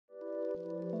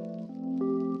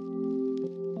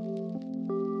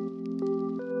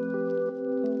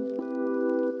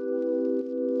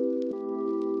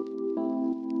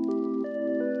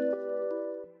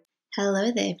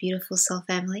Hello there, beautiful soul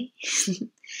family.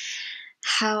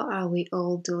 How are we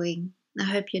all doing? I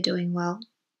hope you're doing well.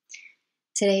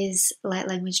 Today's light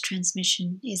language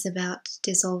transmission is about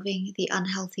dissolving the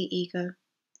unhealthy ego.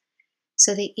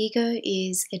 So, the ego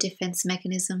is a defense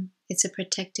mechanism, it's a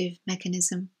protective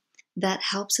mechanism that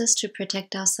helps us to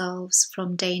protect ourselves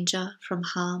from danger, from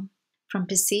harm, from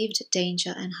perceived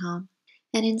danger and harm.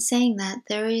 And in saying that,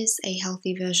 there is a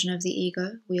healthy version of the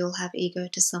ego. We all have ego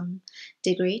to some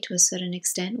degree, to a certain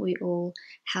extent. We all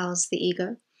house the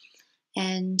ego.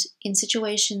 And in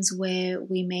situations where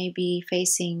we may be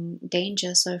facing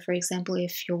danger, so for example,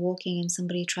 if you're walking and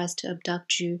somebody tries to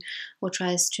abduct you or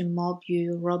tries to mob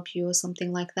you or rob you or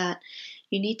something like that,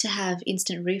 you need to have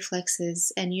instant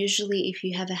reflexes. And usually if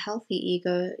you have a healthy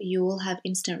ego, you will have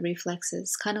instant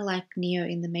reflexes, kind of like Neo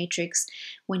in the Matrix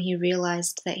when he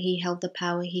realized that he held the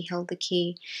power, he held the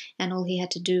key, and all he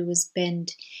had to do was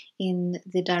bend in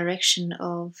the direction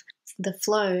of the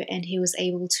flow and he was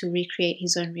able to recreate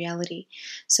his own reality.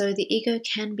 So the ego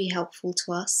can be helpful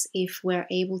to us if we're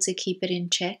able to keep it in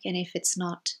check and if it's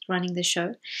not running the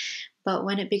show. But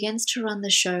when it begins to run the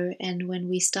show and when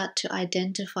we start to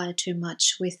identify too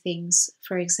much with things,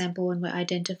 for example, when we're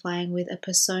identifying with a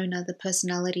persona, the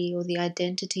personality or the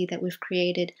identity that we've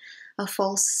created, a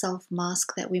false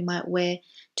self-mask that we might wear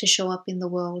to show up in the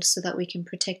world so that we can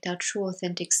protect our true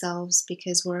authentic selves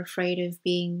because we're afraid of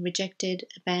being rejected,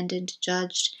 abandoned,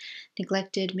 judged,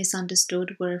 neglected,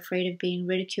 misunderstood. We're afraid of being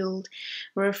ridiculed.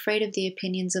 We're afraid of the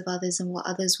opinions of others and what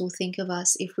others will think of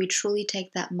us. If we truly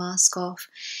take that mask off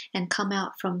and come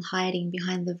out from hiding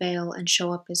behind the veil and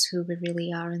show up as who we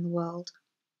really are in the world.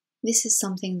 This is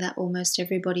something that almost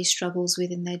everybody struggles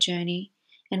with in their journey.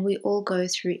 And we all go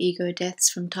through ego deaths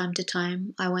from time to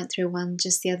time. I went through one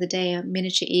just the other day, a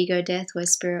miniature ego death where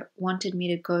Spirit wanted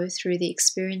me to go through the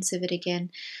experience of it again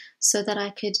so that I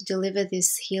could deliver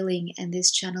this healing and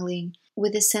this channeling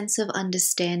with a sense of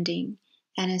understanding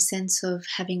and a sense of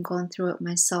having gone through it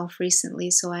myself recently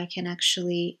so I can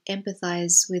actually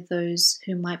empathize with those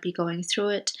who might be going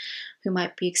through it, who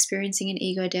might be experiencing an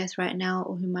ego death right now,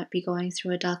 or who might be going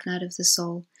through a dark night of the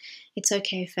soul. It's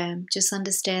okay, fam. Just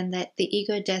understand that the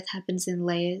ego death happens in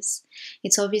layers.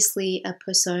 It's obviously a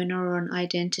persona or an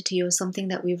identity or something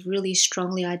that we've really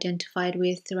strongly identified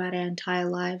with throughout our entire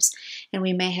lives. And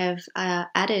we may have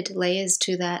added layers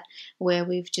to that where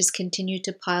we've just continued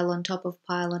to pile on top of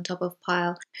pile on top of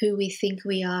pile who we think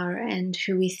we are and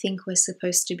who we think we're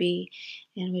supposed to be.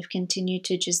 And we've continued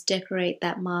to just decorate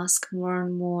that mask more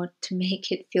and more to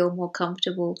make it feel more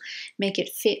comfortable, make it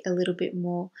fit a little bit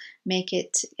more, make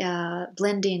it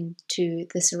blend in to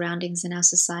the surroundings in our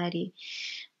society.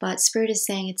 But Spirit is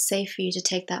saying it's safe for you to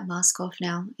take that mask off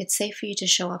now. It's safe for you to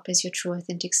show up as your true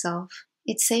authentic self.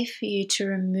 It's safe for you to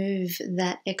remove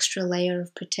that extra layer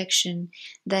of protection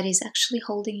that is actually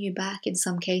holding you back in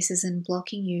some cases and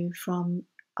blocking you from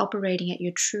operating at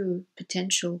your true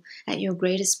potential, at your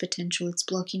greatest potential. It's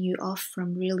blocking you off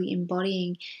from really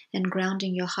embodying and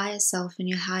grounding your higher self and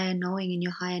your higher knowing and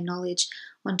your higher knowledge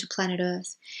onto planet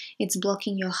Earth. It's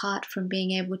blocking your heart from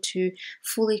being able to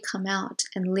fully come out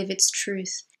and live its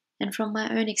truth. And from my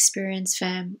own experience,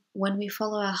 fam, when we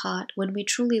follow our heart, when we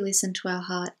truly listen to our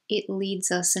heart, it leads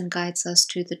us and guides us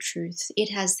to the truth.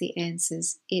 It has the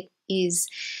answers. It is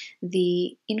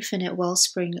the infinite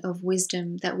wellspring of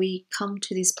wisdom that we come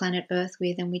to this planet Earth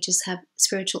with, and we just have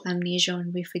spiritual amnesia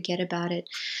and we forget about it.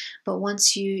 But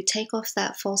once you take off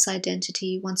that false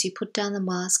identity, once you put down the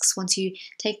masks, once you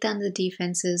take down the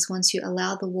defenses, once you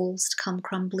allow the walls to come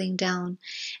crumbling down,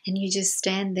 and you just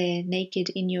stand there naked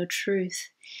in your truth,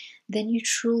 then you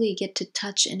truly get to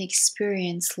touch and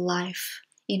experience life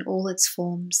in all its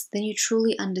forms. Then you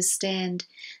truly understand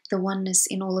the oneness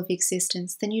in all of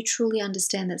existence. Then you truly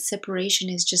understand that separation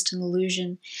is just an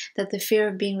illusion, that the fear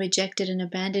of being rejected and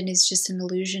abandoned is just an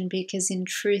illusion, because in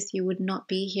truth you would not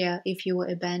be here if you were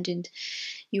abandoned.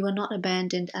 You are not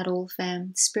abandoned at all,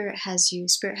 fam. Spirit has you.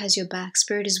 Spirit has your back.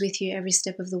 Spirit is with you every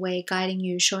step of the way, guiding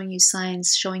you, showing you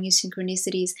signs, showing you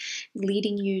synchronicities,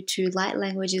 leading you to light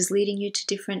languages, leading you to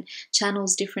different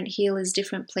channels, different healers,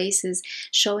 different places,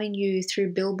 showing you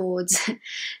through billboards,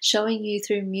 showing you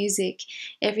through music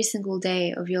every single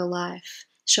day of your life,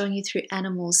 showing you through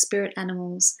animals, spirit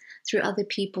animals, through other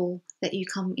people that you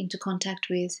come into contact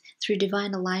with, through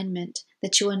divine alignment,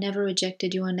 that you are never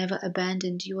rejected, you are never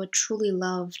abandoned, you are truly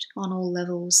loved on all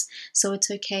levels. So it's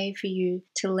okay for you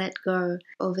to let go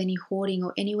of any hoarding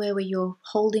or anywhere where you're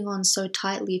holding on so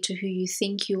tightly to who you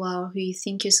think you are, who you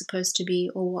think you're supposed to be,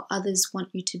 or what others want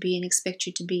you to be and expect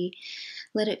you to be.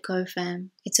 Let it go,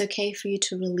 fam. It's okay for you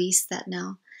to release that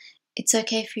now. It's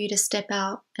okay for you to step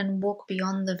out and walk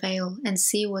beyond the veil and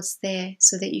see what's there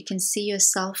so that you can see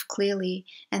yourself clearly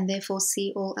and therefore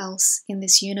see all else in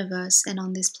this universe and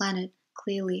on this planet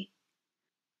clearly.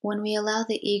 When we allow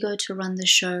the ego to run the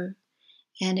show,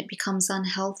 and it becomes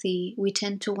unhealthy, we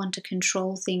tend to want to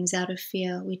control things out of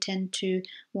fear. We tend to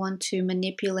want to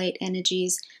manipulate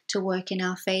energies to work in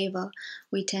our favor.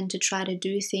 We tend to try to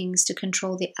do things to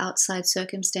control the outside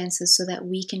circumstances so that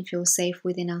we can feel safe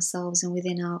within ourselves and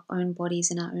within our own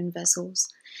bodies and our own vessels.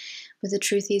 But the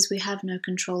truth is, we have no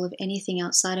control of anything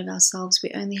outside of ourselves.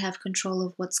 We only have control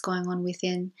of what's going on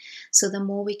within. So the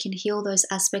more we can heal those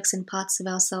aspects and parts of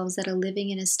ourselves that are living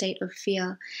in a state of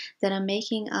fear, that are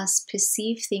making us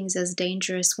perceive things as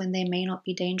dangerous when they may not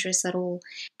be dangerous at all,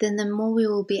 then the more we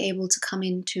will be able to come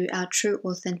into our true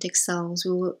authentic selves.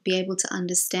 We will be able to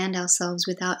understand ourselves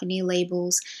without any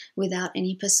labels, without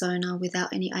any persona,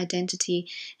 without any identity,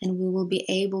 and we will be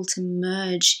able to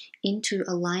merge into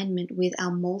alignment with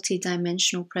our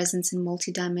multidimensional presence and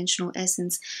multidimensional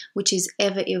essence, which is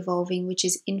ever evolving, which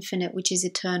is infinite, which is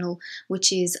eternal,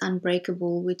 which is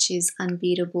unbreakable, which is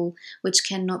unbeatable, which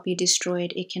cannot be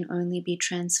destroyed. It can only be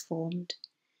transformed.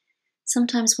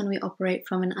 Sometimes when we operate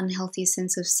from an unhealthy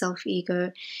sense of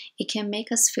self-ego, it can make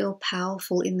us feel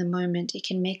powerful in the moment. It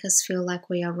can make us feel like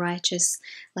we are righteous,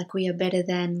 like we are better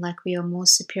than, like we are more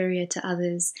superior to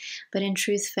others. But in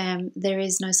truth, fam, there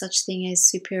is no such thing as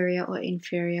superior or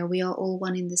inferior. We are all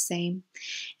one in the same.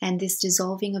 And this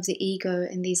dissolving of the ego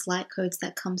and these light codes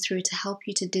that come through to help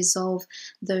you to dissolve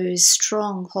those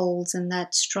strongholds and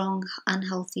that strong,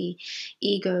 unhealthy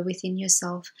ego within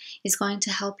yourself is going to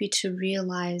help you to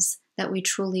realize that we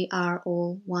truly are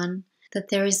all one, that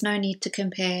there is no need to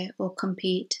compare or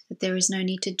compete, that there is no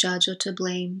need to judge or to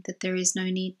blame, that there is no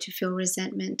need to feel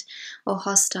resentment or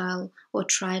hostile or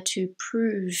try to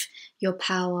prove your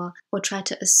power or try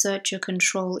to assert your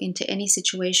control into any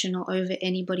situation or over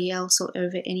anybody else or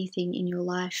over anything in your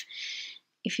life.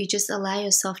 If you just allow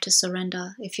yourself to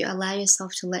surrender, if you allow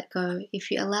yourself to let go,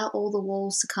 if you allow all the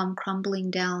walls to come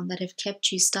crumbling down that have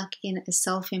kept you stuck in a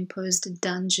self-imposed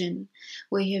dungeon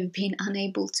where you have been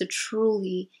unable to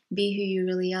truly be who you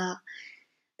really are,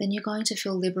 then you're going to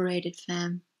feel liberated,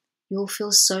 fam. You will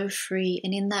feel so free,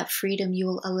 and in that freedom you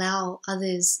will allow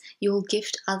others, you will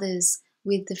gift others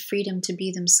with the freedom to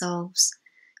be themselves.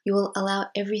 You will allow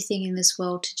everything in this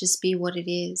world to just be what it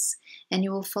is, and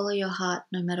you will follow your heart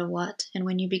no matter what. And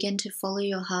when you begin to follow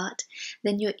your heart,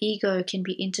 then your ego can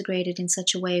be integrated in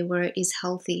such a way where it is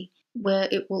healthy, where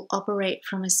it will operate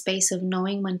from a space of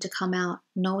knowing when to come out,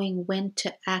 knowing when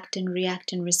to act and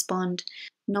react and respond,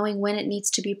 knowing when it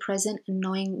needs to be present and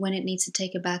knowing when it needs to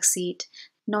take a back seat,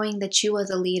 knowing that you are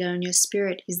the leader and your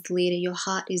spirit is the leader, your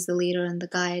heart is the leader and the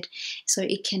guide, so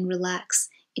it can relax.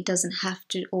 It doesn't have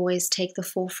to always take the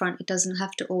forefront. It doesn't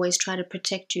have to always try to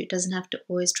protect you. It doesn't have to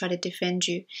always try to defend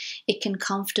you. It can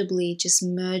comfortably just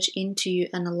merge into you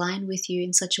and align with you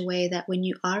in such a way that when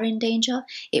you are in danger,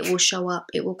 it will show up.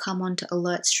 It will come on to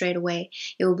alert straight away.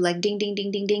 It will be like, ding, ding,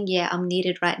 ding, ding, ding. Yeah, I'm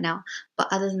needed right now. But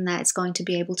other than that, it's going to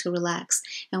be able to relax.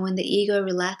 And when the ego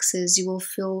relaxes, you will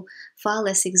feel far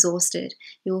less exhausted.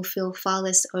 You will feel far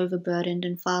less overburdened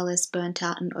and far less burnt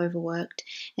out and overworked.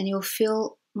 And you'll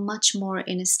feel much more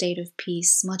in a state of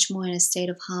peace, much more in a state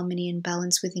of harmony and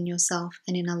balance within yourself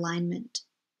and in alignment.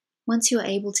 Once you're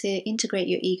able to integrate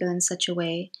your ego in such a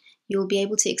way, you'll be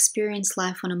able to experience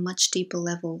life on a much deeper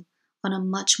level, on a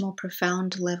much more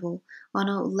profound level, on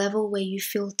a level where you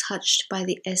feel touched by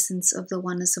the essence of the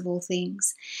oneness of all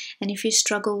things. And if you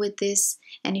struggle with this,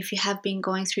 and if you have been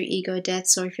going through ego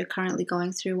deaths, or if you're currently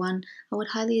going through one, I would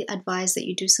highly advise that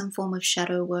you do some form of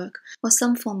shadow work or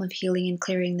some form of healing and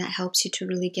clearing that helps you to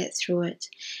really get through it.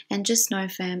 And just know,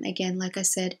 fam, again, like I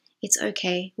said, it's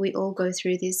okay. We all go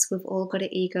through this. We've all got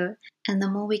an ego. And the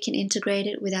more we can integrate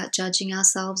it without judging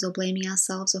ourselves or blaming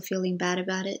ourselves or feeling bad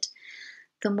about it,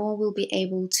 the more we'll be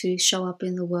able to show up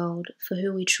in the world for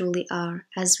who we truly are,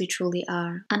 as we truly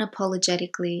are,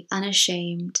 unapologetically,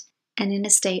 unashamed, and in a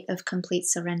state of complete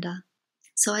surrender.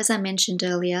 So as I mentioned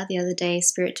earlier, the other day,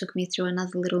 Spirit took me through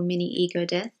another little mini ego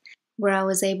death, where I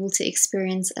was able to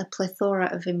experience a plethora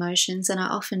of emotions, and I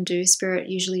often do. Spirit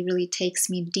usually really takes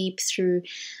me deep through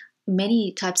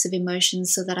many types of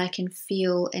emotions so that I can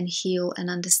feel and heal and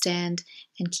understand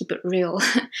and keep it real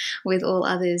with all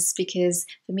others, because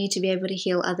for me to be able to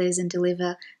heal others and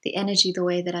deliver the energy the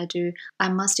way that I do, I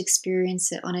must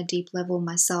experience it on a deep level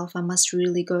myself. I must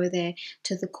really go there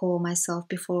to the core myself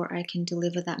before I can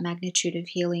deliver that magnitude of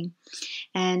healing.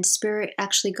 And Spirit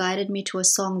actually guided me to a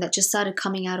song that just started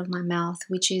coming out of my mouth,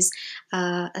 which is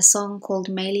a song called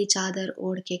Meili Chadar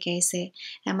Oढ़ ke Kaise.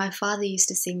 And my father used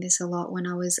to sing this a lot when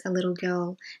I was a little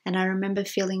girl, and I remember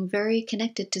feeling very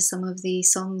connected to some of the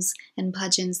songs and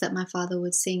bhajans that my father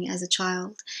would sing as a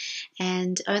child.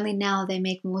 And only now they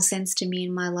make more sense to me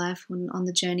in my life on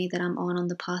the journey that I'm on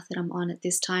the path that I'm on at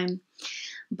this time.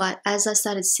 But as I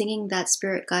started singing that,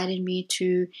 Spirit guided me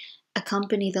to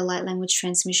accompany the light language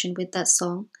transmission with that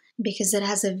song, because it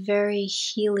has a very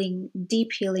healing,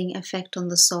 deep healing effect on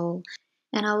the soul.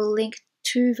 And I will link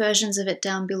 2 versions of it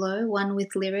down below, one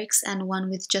with lyrics and one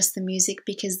with just the music,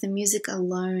 because the music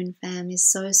alone, fam,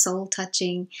 is so soul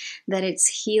touching that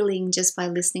it's healing just by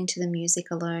listening to the music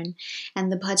alone.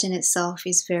 And the bhajan itself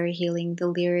is very healing. The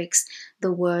lyrics,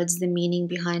 the words, the meaning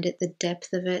behind it, the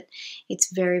depth of it,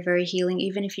 it's very, very healing.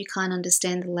 Even if you can't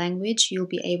understand the language, you'll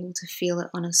be able to feel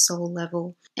it on a soul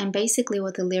level. And basically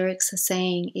what the lyrics are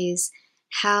saying is,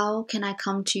 how can I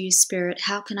come to you, Spirit?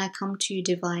 How can I come to you,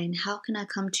 Divine? How can I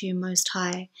come to you, Most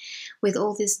High? With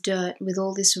all this dirt, with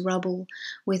all this rubble,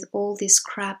 with all this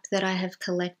crap that I have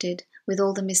collected, with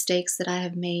all the mistakes that I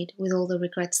have made, with all the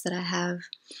regrets that I have,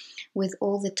 with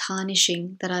all the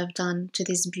tarnishing that I've done to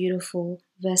this beautiful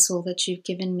vessel that you've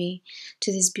given me,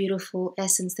 to this beautiful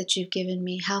essence that you've given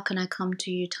me. How can I come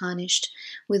to you tarnished?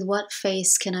 With what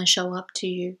face can I show up to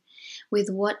you? With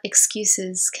what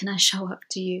excuses can I show up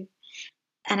to you?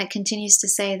 And it continues to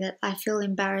say that I feel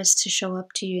embarrassed to show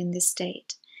up to you in this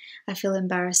state. I feel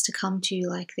embarrassed to come to you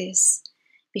like this,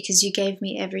 because you gave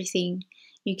me everything.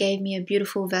 You gave me a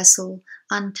beautiful vessel,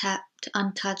 untapped,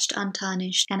 untouched,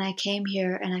 untarnished, and I came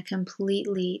here and I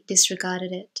completely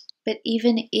disregarded it. But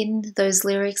even in those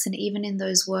lyrics and even in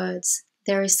those words,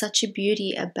 there is such a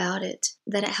beauty about it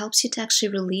that it helps you to actually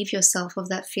relieve yourself of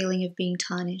that feeling of being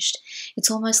tarnished. It's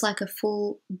almost like a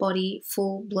full body,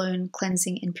 full-blown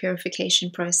cleansing and purification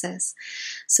process.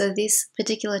 So this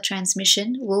particular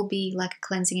transmission will be like a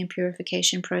cleansing and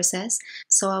purification process.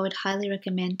 So I would highly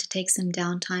recommend to take some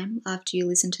downtime after you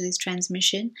listen to this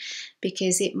transmission,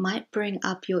 because it might bring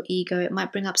up your ego. It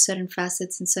might bring up certain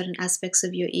facets and certain aspects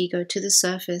of your ego to the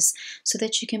surface, so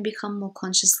that you can become more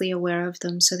consciously aware of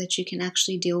them, so that you can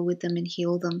actually deal with them and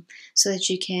heal them, so that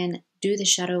you can do the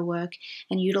shadow work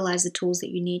and utilize the tools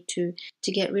that you need to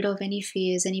get rid of any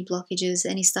fears, any blockages,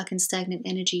 any stuck and stagnant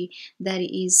energy that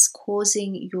is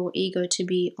causing your ego to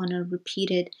be on a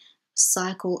repeated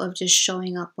cycle of just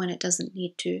showing up when it doesn't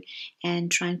need to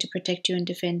and trying to protect you and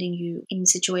defending you in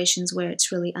situations where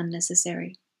it's really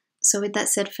unnecessary. So with that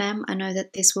said, fam, I know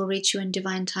that this will reach you in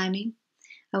divine timing.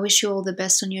 I wish you all the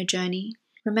best on your journey.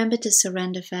 Remember to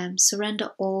surrender, fam.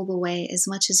 Surrender all the way, as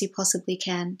much as you possibly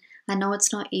can. I know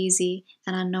it's not easy,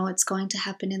 and I know it's going to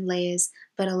happen in layers,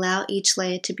 but allow each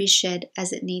layer to be shed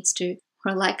as it needs to.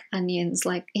 Or like onions,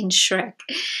 like in Shrek.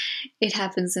 It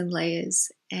happens in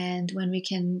layers. And when we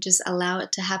can just allow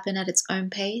it to happen at its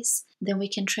own pace, then we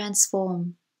can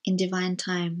transform in divine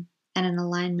time and in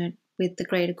alignment with the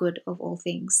greater good of all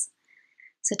things.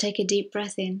 So take a deep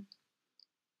breath in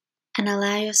and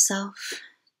allow yourself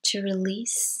to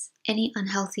release any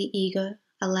unhealthy ego.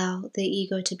 Allow the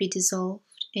ego to be dissolved,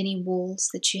 any walls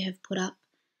that you have put up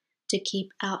to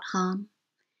keep out harm,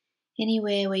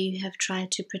 anywhere where you have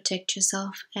tried to protect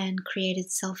yourself and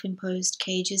created self-imposed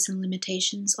cages and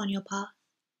limitations on your path.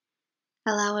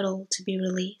 Allow it all to be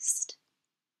released.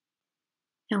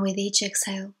 And with each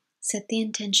exhale, set the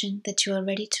intention that you are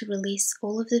ready to release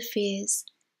all of the fears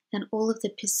and all of the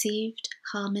perceived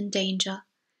harm and danger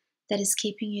that is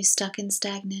keeping you stuck and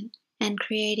stagnant and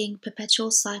creating perpetual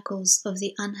cycles of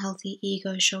the unhealthy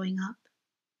ego showing up.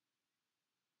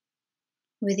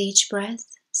 With each breath,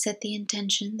 set the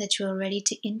intention that you are ready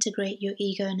to integrate your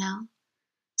ego now,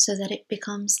 so that it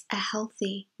becomes a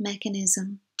healthy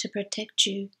mechanism to protect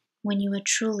you when you are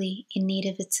truly in need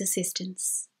of its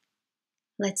assistance.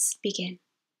 Let's begin.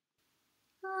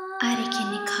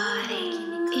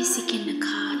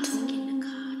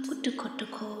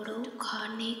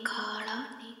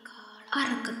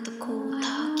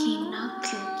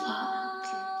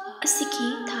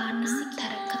 Asiki thana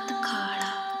tarakata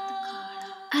kala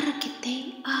arakite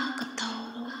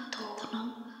akatauro tono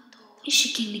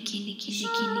ishikini kini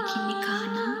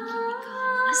kana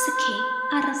asake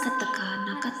arakata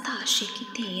kana katashi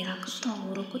kitera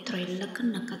katauro kutrella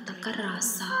kanakata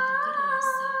karasa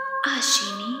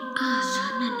ashini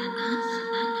ana na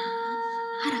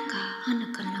araka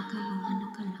hanakana.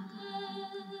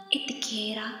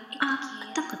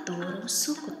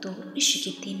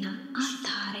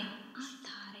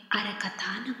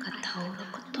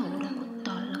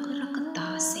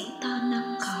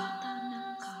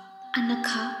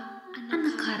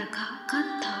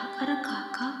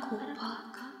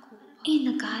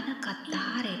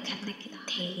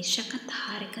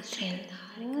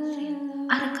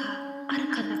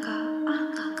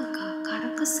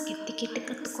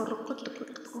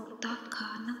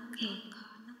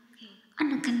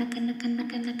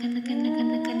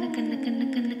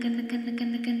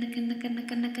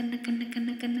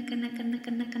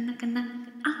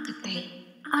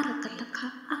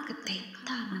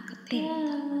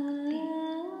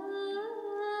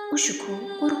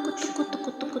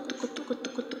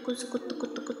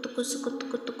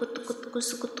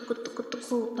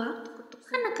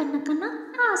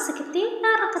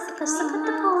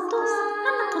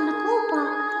 kupa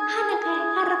hanaka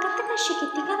harakata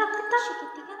kashikiti harakata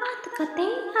atakate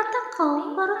atako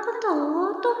harakata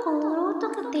toko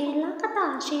tokatela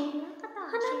katashi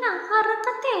hanana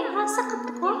harakate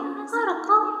hasakatko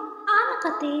harako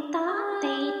anakate ta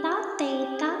teta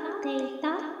teta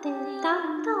teta teta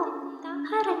to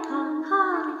haraka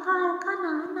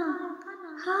harakana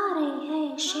hare he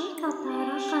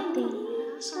shikatarakate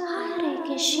hare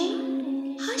keshe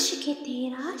hashikete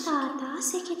rata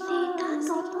sekete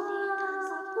tato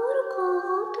urko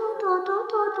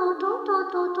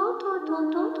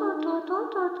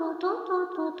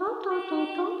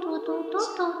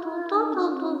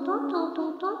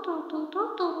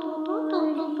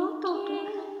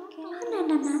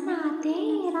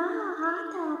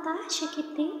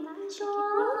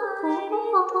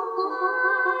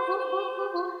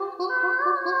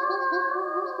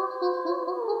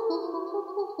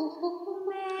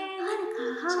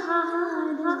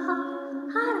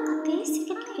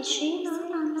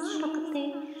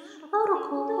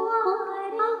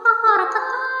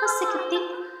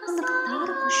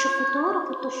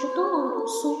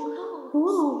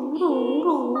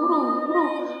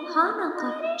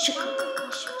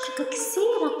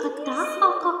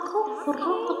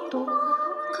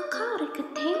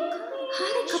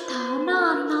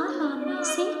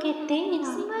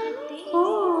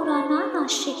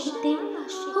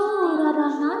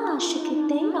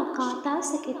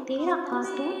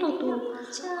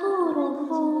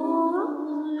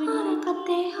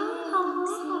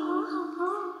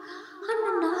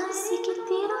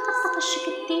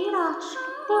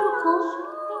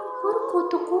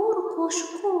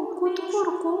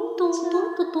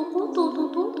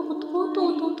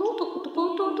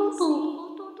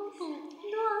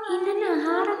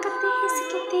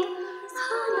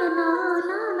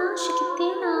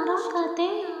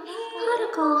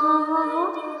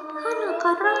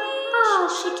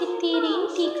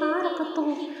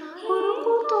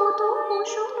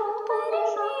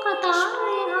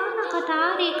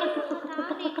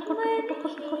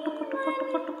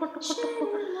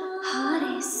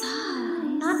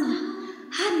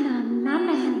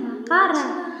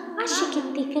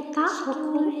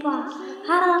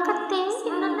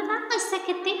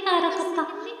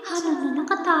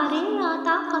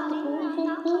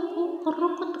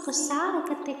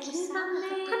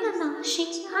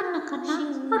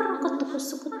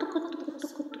to